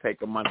 Yes, they take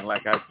the money,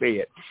 like I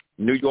said.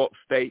 New York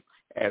State,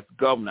 as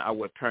governor, I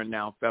would turn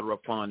down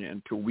federal funding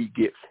until we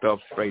get stuff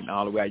straightened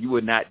all the way out. You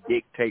would not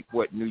dictate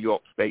what New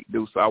York State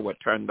do, so I would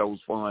turn those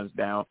funds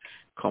down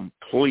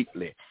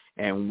completely.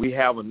 And we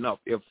have enough.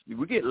 If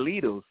we get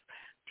leaders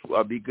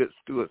to be good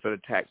stewards of the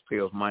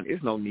taxpayers' money,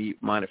 there's no need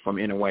money from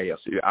anywhere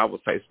else. I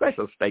would say,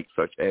 especially states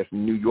such as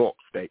New York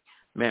State.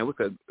 Man, we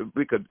could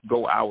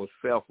go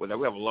ourselves with that.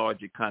 We have a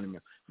large economy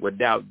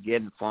without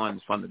getting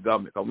funds from the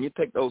government. Because when you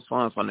take those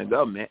funds from the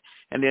government,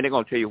 and then they're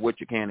going to tell you what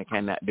you can and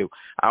cannot do.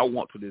 I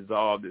want to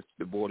dissolve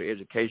the Board of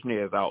Education.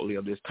 It has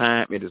outlived this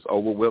time. It is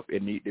over with.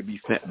 It needs to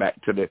be sent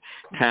back to the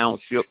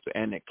townships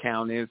and the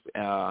counties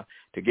to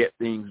get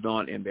things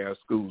done in their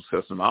school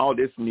system. All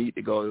this need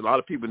to go. A lot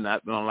of people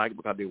don't like it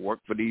because they work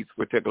for these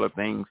particular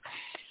things.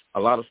 A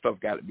lot of stuff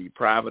got to be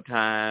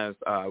privatized.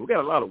 We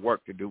got a lot of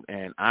work to do,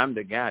 and I'm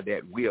the guy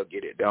that will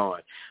get it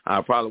done.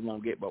 I probably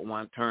won't get but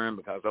one term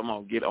because I'm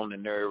going to get on the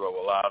nerve of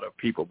a lot of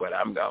people, but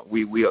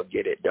we will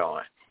get it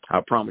done. I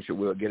promise you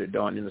we'll get it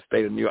done in the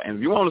state of New York. And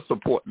if you want to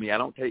support me, I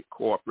don't take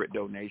corporate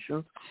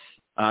donations.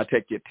 I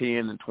take your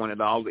 $10 and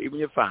 $20, even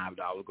your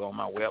 $5. Go on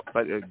my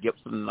website,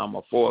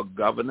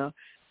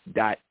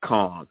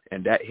 Gibson4governor.com,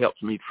 and that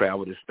helps me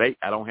travel the state.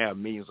 I don't have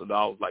millions of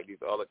dollars like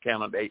these other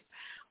candidates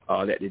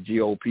that the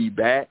GOP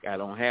back. I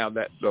don't have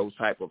those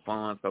type of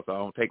funds because I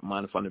don't take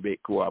money from the big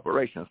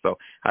corporations. So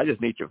I just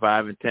need your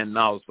 $5 and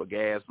 $10 for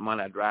gas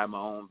money. I drive my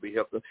own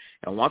vehicle.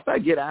 And once I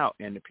get out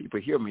and the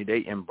people hear me,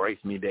 they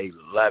embrace me. They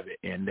love it.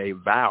 And they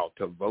vow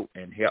to vote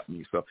and help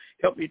me. So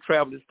help me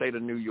travel the state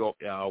of New York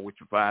with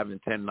your $5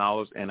 and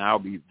 $10, and I'll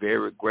be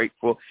very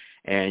grateful.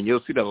 And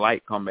you'll see the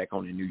light come back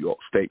on in New York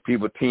State.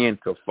 People tend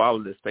to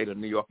follow the state of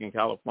New York and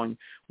California.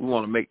 We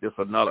want to make this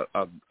another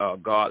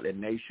godly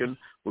nation.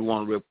 We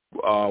want to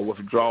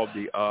withdraw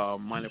the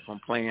money from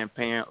Planned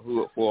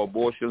Parenthood for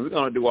abortion. We're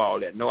going to do all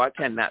that. No, I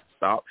cannot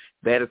stop.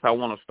 That is, I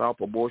want to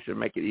stop abortion,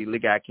 make it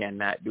illegal. I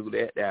cannot do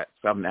that. That's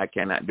something I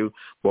cannot do.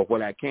 But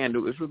what I can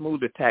do is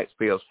remove the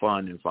taxpayers'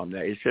 funding from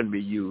that. It shouldn't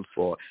be used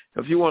for.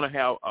 If you want to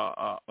have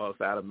us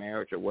out of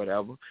marriage or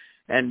whatever,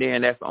 and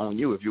then that's on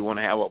you. If you want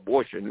to have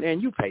abortion, then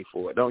you pay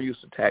for it. Don't use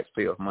the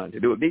taxpayers' money to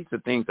do it. These are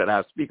things that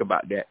I speak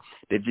about that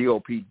the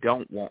GOP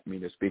don't want me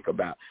to speak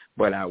about.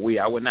 But I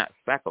would not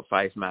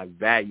sacrifice my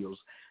values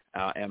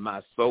and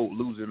my soul,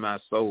 losing my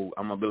soul.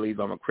 I'm going to believe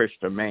I'm a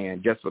Christian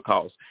man just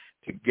because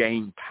to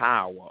gain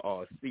power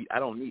or seat. I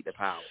don't need the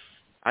power.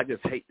 I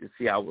just hate to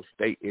see our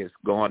state is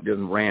going,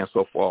 just ran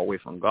so far away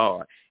from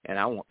God, and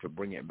I want to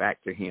bring it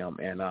back to him.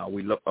 And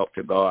we look up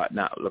to God,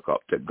 not look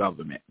up to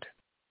government.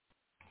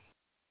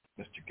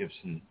 Mr.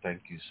 Gibson,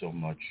 thank you so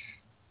much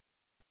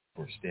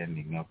for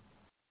standing up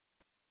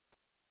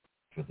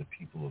for the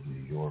people of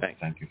New York.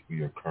 Thank you for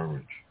your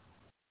courage.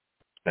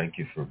 Thank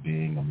you for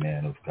being a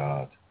man of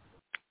God.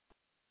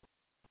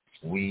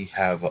 We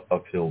have an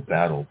uphill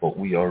battle, but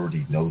we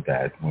already know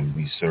that when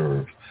we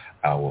serve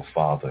our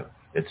Father.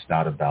 It's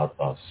not about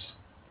us.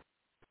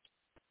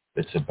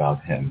 It's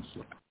about him.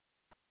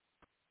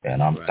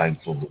 And I'm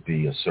thankful to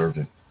be a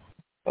servant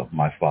of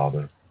my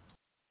Father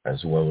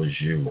as well as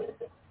you.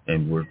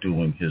 And we're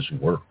doing his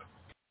work.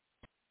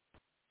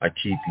 I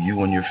keep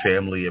you and your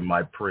family in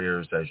my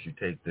prayers as you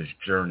take this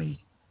journey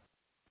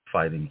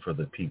fighting for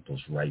the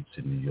people's rights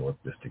in New York,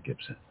 Mr.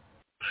 Gibson.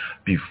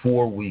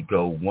 Before we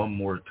go, one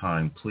more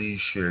time, please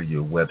share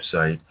your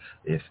website.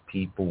 If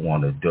people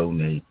want to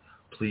donate,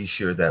 please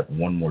share that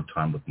one more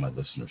time with my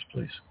listeners,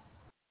 please.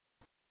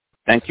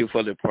 Thank you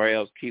for the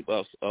prayers. Keep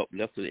us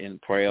uplifted in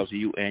prayers,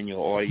 you and your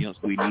audience.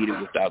 We need it.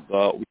 Without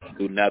God, we can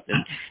do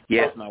nothing.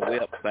 Yes, my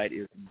website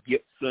is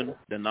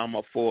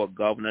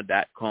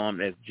Gibson4governor.com.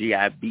 That's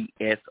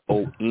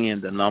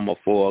GIBSON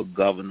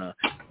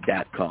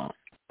 4governor.com.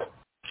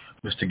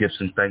 Mr.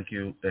 Gibson, thank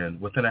you.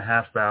 And within a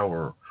half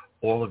hour,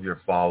 all of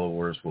your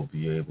followers will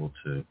be able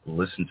to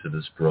listen to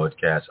this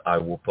broadcast. I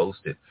will post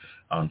it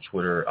on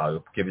Twitter.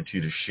 I'll give it to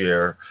you to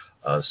share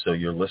so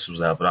your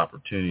listeners have an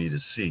opportunity to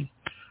see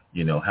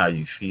how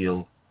you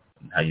feel,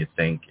 and how you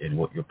think, and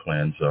what your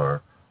plans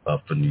are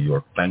for New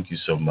York. Thank you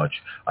so much.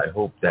 I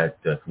hope that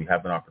if we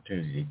have an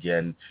opportunity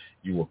again,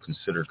 you will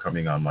consider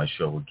coming on my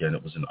show again.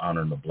 It was an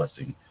honor and a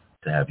blessing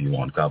to have you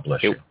on. God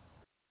bless you.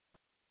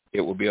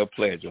 It will be a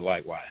pleasure.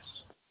 Likewise.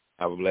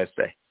 Have a blessed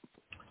day.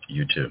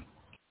 You too.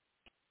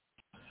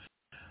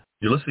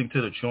 You're listening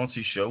to the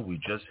Chauncey Show. We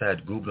just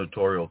had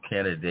gubernatorial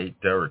candidate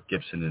Derrick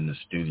Gibson in the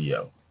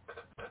studio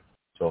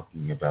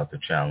talking about the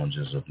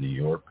challenges of New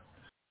York.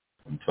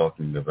 I'm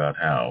talking about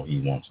how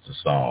he wants to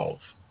solve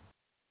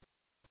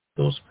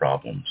those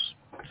problems.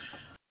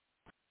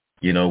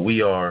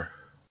 We are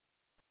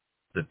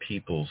the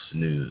people's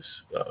news.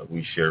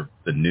 We share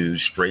the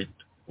news straight.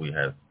 We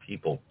have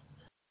people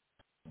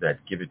that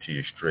give it to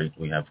you straight.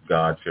 We have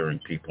God-fearing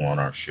people on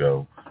our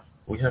show.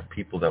 We have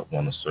people that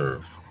want to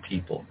serve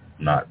people,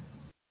 not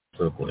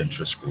political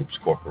interest groups,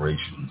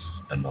 corporations,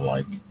 and the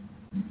like.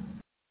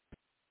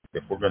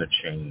 If we're going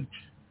to change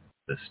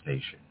this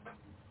nation,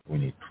 We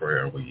need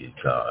prayer. We need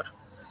God.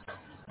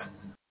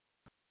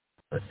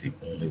 That's the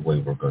only way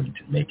we're going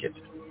to make it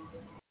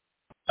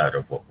out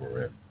of what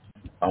we're in.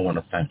 I want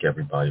to thank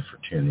everybody for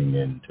tuning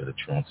in to the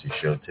Chauncey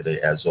Show today.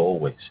 As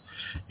always,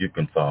 you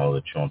can follow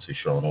the Chauncey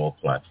Show on all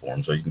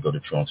platforms, or you can go to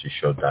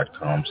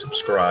chauncey.show.com,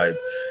 subscribe,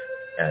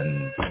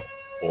 and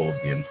all of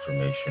the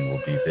information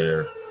will be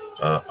there.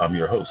 I'm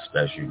your host.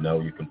 As you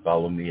know, you can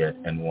follow me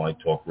at NY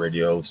Talk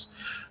Radios.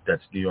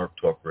 That's New York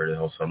Talk Radio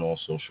Host on all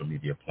social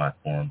media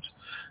platforms.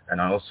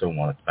 And I also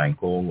want to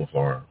thank all of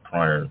our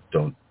prior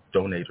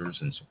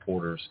donators and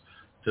supporters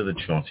to the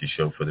Chauncey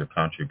Show for their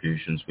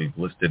contributions. I've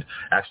listed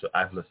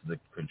the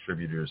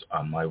contributors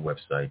on my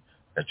website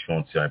at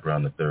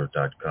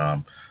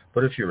CHAUNCEYBrown3rd.com.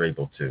 But if you're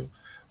able to,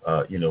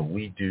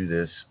 we do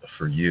this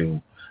for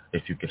you.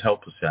 If you could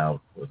help us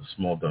out with a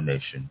small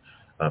donation,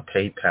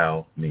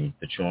 PayPal me,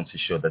 The Chauncey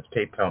Show. That's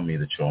PayPal me,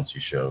 The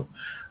Chauncey Show.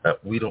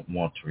 We don't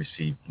want to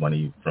receive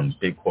money from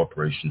big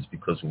corporations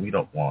because we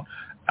don't want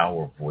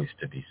our voice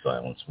to be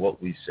silenced.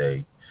 What we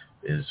say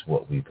is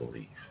what we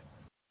believe.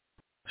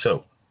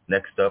 So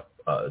next up,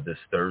 this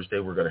Thursday,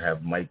 we're going to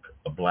have Mike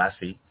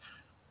Blassie,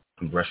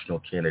 congressional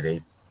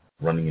candidate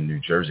running in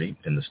New Jersey,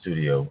 in the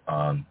studio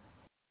on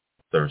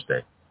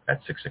Thursday at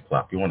 6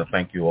 o'clock. We want to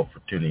thank you all for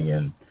tuning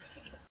in.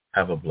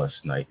 Have a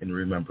blessed night. And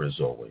remember,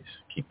 as always,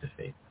 keep the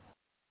faith.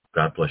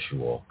 God bless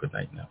you all. Good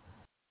night now.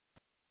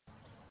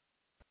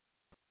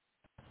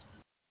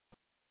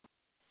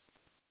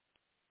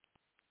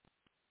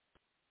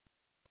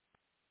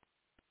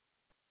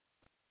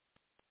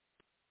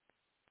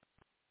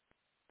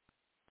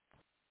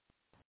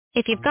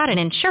 If you've got an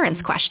insurance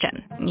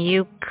question,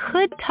 you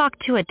could talk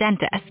to a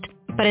dentist,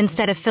 but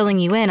instead of filling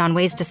you in on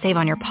ways to save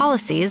on your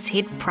policies,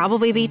 he'd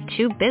probably be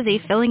too busy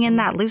filling in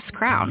that loose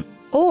crown.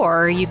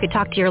 Or you could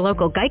talk to your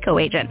local Geico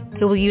agent,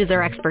 who will use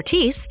their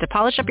expertise to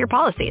polish up your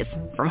policies,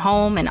 from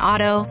home and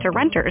auto to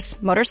renters,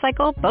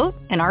 motorcycle, boat,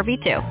 and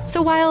RV too.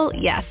 So while,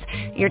 yes,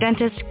 your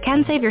dentist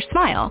can save your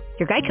smile,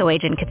 your Geico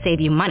agent could save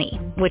you money,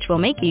 which will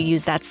make you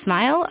use that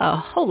smile a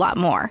whole lot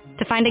more.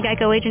 To find a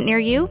Geico agent near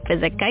you,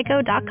 visit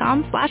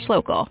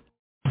geico.com/local.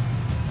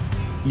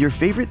 Your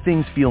favorite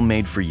things feel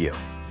made for you.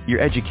 Your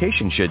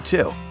education should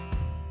too.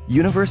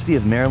 University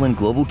of Maryland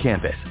Global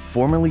Campus,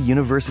 formerly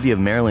University of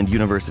Maryland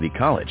University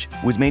College,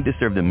 was made to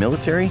serve the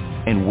military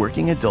and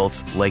working adults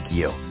like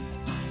you.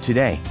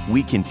 Today,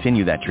 we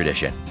continue that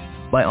tradition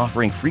by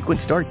offering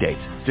frequent start dates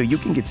so you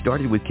can get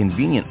started with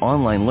convenient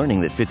online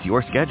learning that fits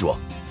your schedule,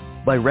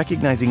 by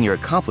recognizing your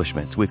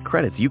accomplishments with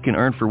credits you can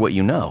earn for what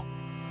you know,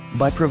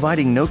 by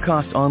providing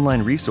no-cost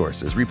online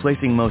resources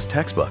replacing most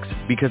textbooks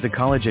because a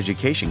college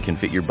education can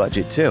fit your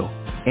budget too,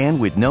 and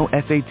with no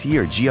SAT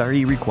or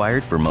GRE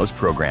required for most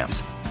programs.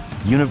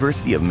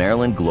 University of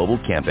Maryland Global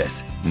Campus,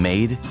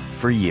 made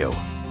for you.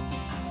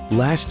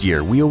 Last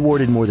year, we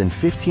awarded more than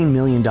 $15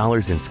 million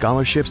in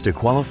scholarships to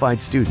qualified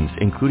students,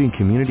 including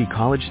community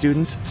college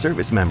students,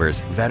 service members,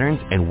 veterans,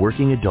 and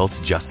working adults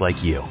just like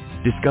you.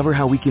 Discover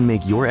how we can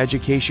make your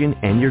education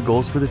and your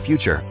goals for the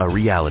future a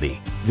reality.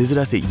 Visit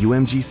us at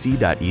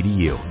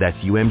umgc.edu. That's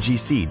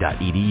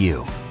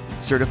umgc.edu.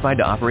 Certified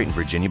to operate in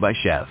Virginia by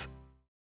Chev.